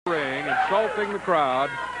insulting the crowd.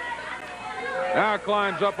 Now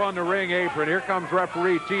climbs up on the ring apron. Here comes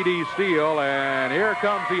referee T.D. Steele, and here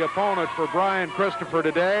comes the opponent for Brian Christopher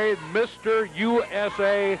today, Mr.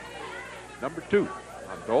 USA #2,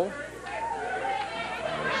 I'm told.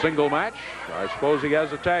 Single match. I suppose he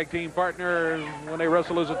has a tag team partner when they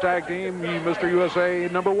wrestle as a tag team, Mr. USA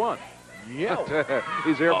 #1. Yeah.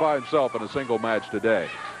 He's here by himself in a single match today.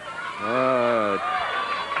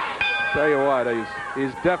 Tell you what,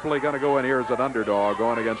 he's definitely going to go in here as an underdog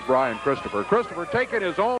going against Brian Christopher. Christopher taking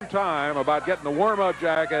his own time about getting the warm-up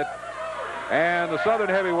jacket and the Southern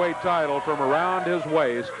Heavyweight title from around his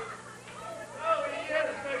waist.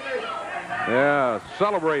 Yeah,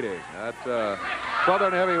 celebrating that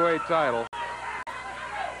Southern Heavyweight title.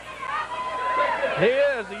 He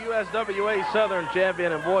is the USWA Southern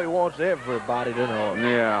champion, and boy, he wants everybody to know it.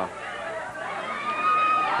 Yeah.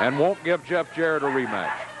 And won't give Jeff Jarrett a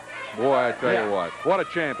rematch. Boy, I tell you what a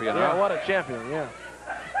champion, yeah, huh? what a champion, yeah.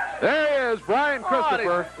 There he is, Brian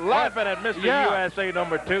Christopher. Oh, laughing at Mr. USA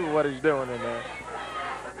 #2, what he's doing in there.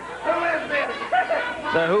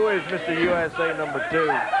 So who is Mr. USA #2?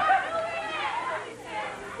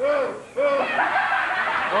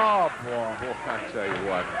 Oh, boy. I tell you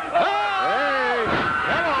what. Hey,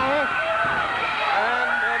 hello. And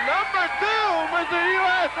 #2, Mr.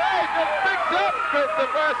 USA, just picks up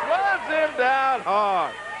Christopher, slams him down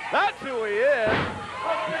hard. That's who he is.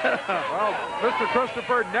 Well, Mr.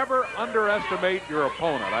 Christopher, never underestimate your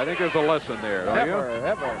opponent. I think there's a lesson there, don't you?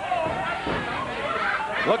 Ever.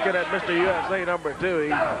 Looking at Mr. USA #2,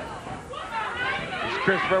 he's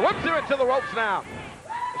Christopher. Whips him into the ropes now.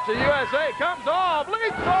 Mr. USA comes off,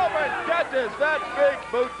 leaps over and catches that big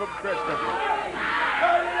boot from Christopher.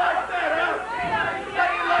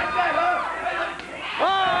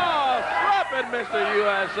 Oh, slapping Mr.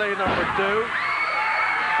 USA #2.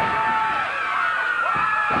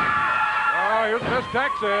 Oh, here's Miss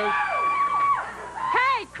Texas.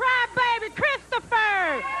 Hey, crybaby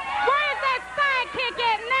Christopher! Where's that sidekick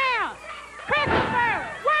at now? Christopher,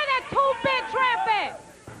 where that two-bit tramp at?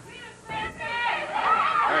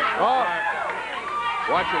 Oh.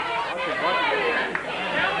 Watch it.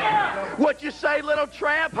 What you say, little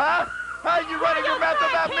tramp, huh? How you running your mouth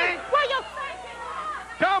about me? Where your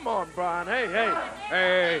Come on, Brian.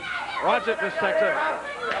 Hey. Watch it, Miss Texas.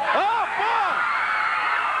 Oh, boy!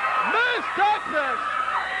 Miss Texas!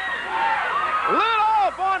 Lit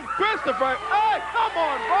off on Christopher. Hey, come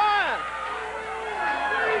on, Brian!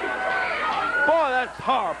 Boy, that's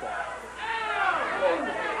horrible.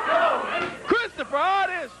 Christopher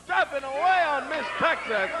out is strapping away on Miss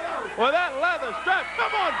Texas with that leather strap.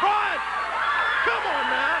 Come on, Brian! Come on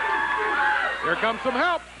now! Here comes some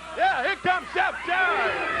help. Yeah, here comes Jeff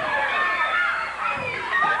Jarrett.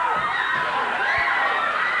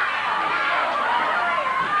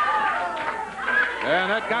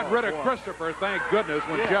 And that got rid of Christopher, thank goodness,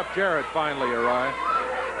 when Jeff Jarrett finally arrived.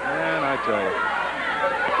 And I tell you.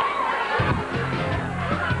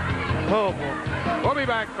 Oh, boy. We'll be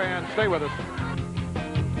back, fans. Stay with us.